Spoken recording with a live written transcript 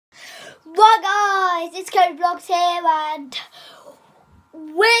Right guys, it's Cody Vlogs here and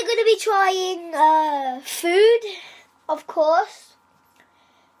we're going to be trying food, of course.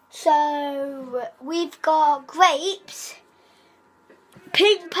 So we've got grapes,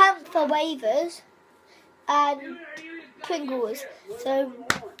 Pink Panther wafers and Pringles. So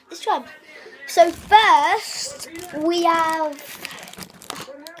let's try them. So first we have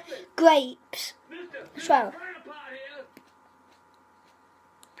grapes. Let's try them.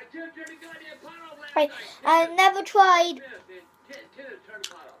 Right. I never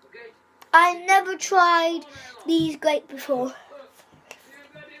tried these grapes before.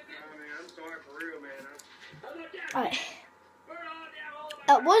 Right.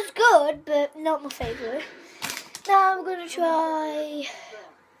 It was good, but not my favourite. Now I'm gonna try.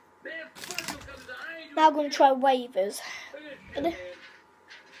 Now I'm gonna try wafers.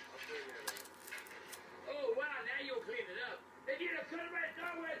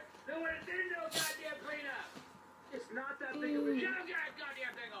 It's not that big of a deal.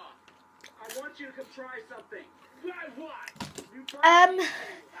 I want you to come try something.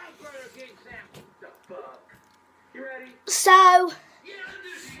 You ready? So,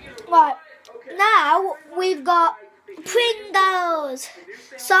 right, now we've got Pringles.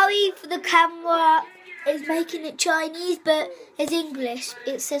 Sorry for the camera, it's making it Chinese, but it's English.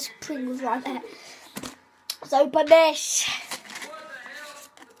 It says Pringles right there. So, open this.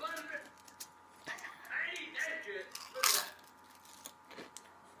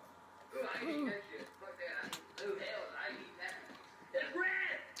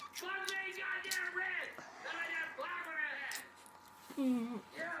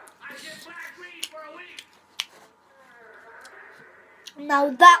 Now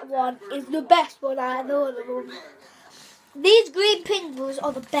that one is the best one out of all of them. These green Pringles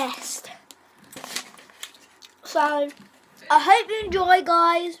are the best. So, I hope you enjoy,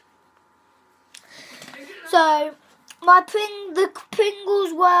 guys. So, the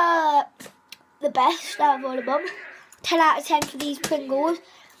Pringles were the best out of all of them. 10 out of 10 for these Pringles.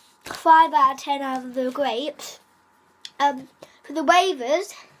 5 out of 10 out of the grapes. For the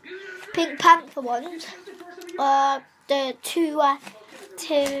wafers, Pink Panther ones, the 2 out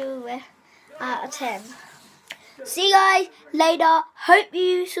of 10. See you guys later. Hope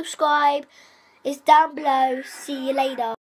you subscribe. It's down below. See you later.